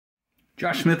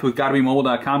Josh Smith with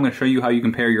GottaBeMobile.com. I'm going to show you how you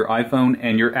can pair your iPhone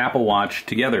and your Apple Watch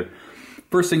together.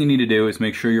 First thing you need to do is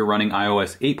make sure you're running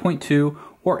iOS 8.2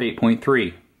 or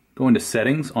 8.3. Go into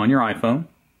Settings on your iPhone,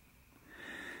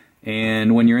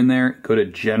 and when you're in there, go to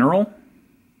General,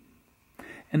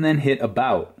 and then hit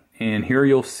About. And here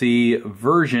you'll see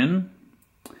version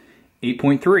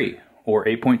 8.3 or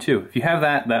 8.2. If you have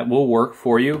that, that will work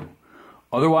for you.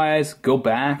 Otherwise, go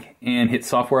back and hit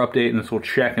Software Update, and this will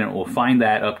check and it will find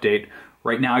that update.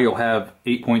 Right now you'll have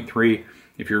 8.3.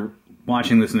 If you're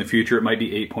watching this in the future, it might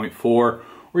be 8.4 or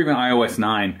even iOS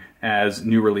 9 as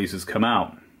new releases come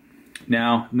out.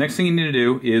 Now, next thing you need to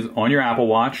do is on your Apple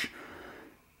Watch,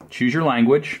 choose your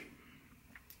language,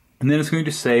 and then it's going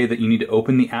to say that you need to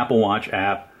open the Apple Watch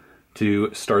app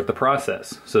to start the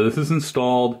process. So this is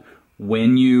installed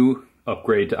when you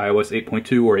upgrade to iOS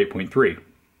 8.2 or 8.3.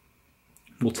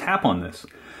 We'll tap on this.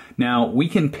 Now, we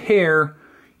can pair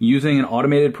using an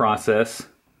automated process,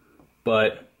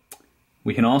 but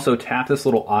we can also tap this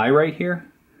little eye right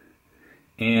here,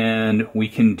 and we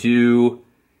can do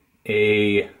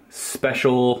a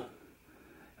special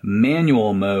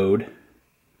manual mode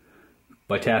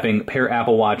by tapping Pair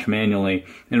Apple Watch manually,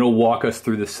 and it'll walk us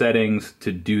through the settings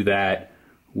to do that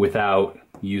without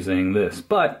using this.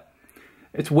 But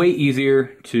it's way easier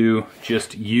to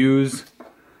just use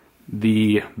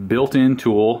the built-in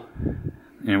tool,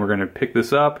 and we're going to pick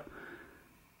this up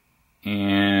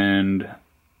and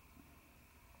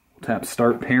tap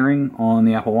Start Pairing on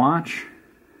the Apple Watch,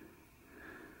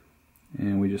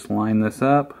 and we just line this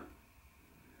up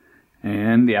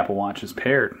and the Apple Watch is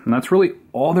paired. And that's really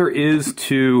all there is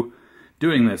to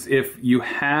doing this. If you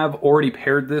have already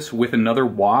paired this with another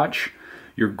watch,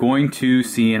 you're going to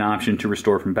see an option to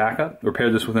restore from backup or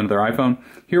pair this with another iPhone.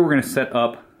 Here we're going to set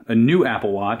up a new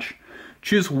Apple Watch.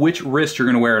 Choose which wrist you're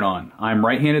going to wear it on. I'm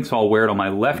right-handed, so I'll wear it on my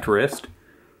left wrist.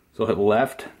 So I'll hit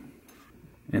left,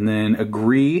 and then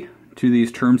agree to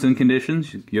these terms and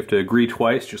conditions. You have to agree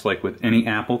twice, just like with any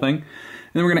Apple thing. And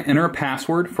then we're going to enter a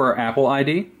password for our Apple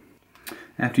ID.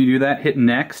 After you do that, hit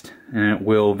next, and it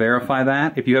will verify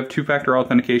that. If you have two-factor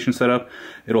authentication set up,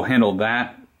 it'll handle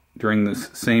that during this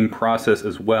same process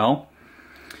as well.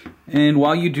 And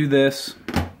while you do this,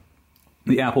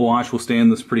 the Apple Watch will stay in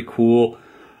this pretty cool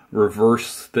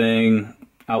reverse thing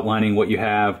outlining what you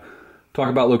have. Talk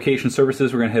about location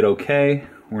services, we're going to hit OK.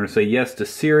 We're going to say yes to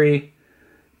Siri.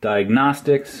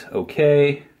 Diagnostics,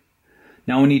 OK.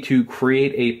 Now we need to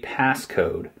create a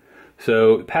passcode.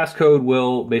 So passcode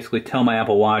will basically tell my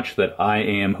Apple Watch that I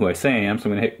am who I say I am. So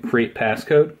I'm going to hit create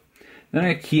passcode. Then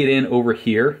I key it in over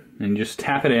here and just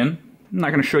tap it in. I'm not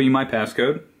going to show you my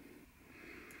passcode.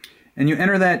 And you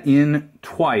enter that in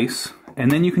twice,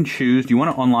 and then you can choose, do you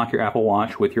want to unlock your Apple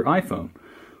Watch with your iPhone?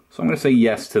 So I'm going to say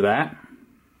yes to that.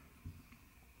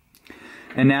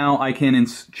 And now I can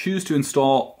choose to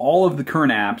install all of the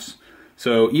current apps.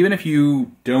 So even if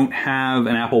you don't have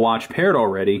an Apple Watch paired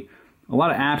already, a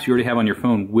lot of apps you already have on your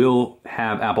phone will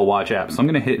have Apple Watch apps. So I'm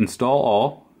going to hit install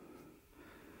all.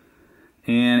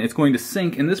 And it's going to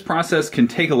sync, and this process can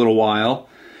take a little while.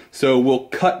 So we'll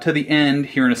cut to the end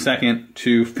here in a second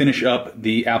to finish up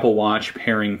the Apple Watch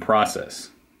pairing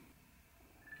process.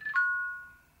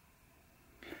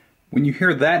 When you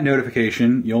hear that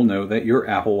notification, you'll know that your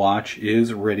Apple Watch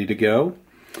is ready to go.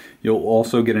 You'll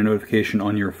also get a notification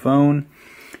on your phone,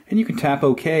 and you can tap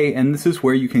OK, and this is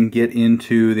where you can get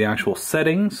into the actual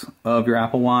settings of your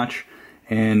Apple Watch,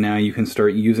 and now you can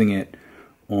start using it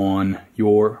on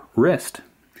your wrist.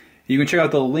 You can check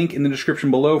out the link in the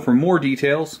description below for more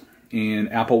details and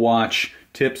Apple Watch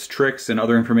tips, tricks, and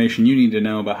other information you need to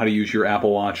know about how to use your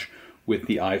Apple Watch with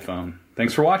the iPhone.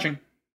 Thanks for watching.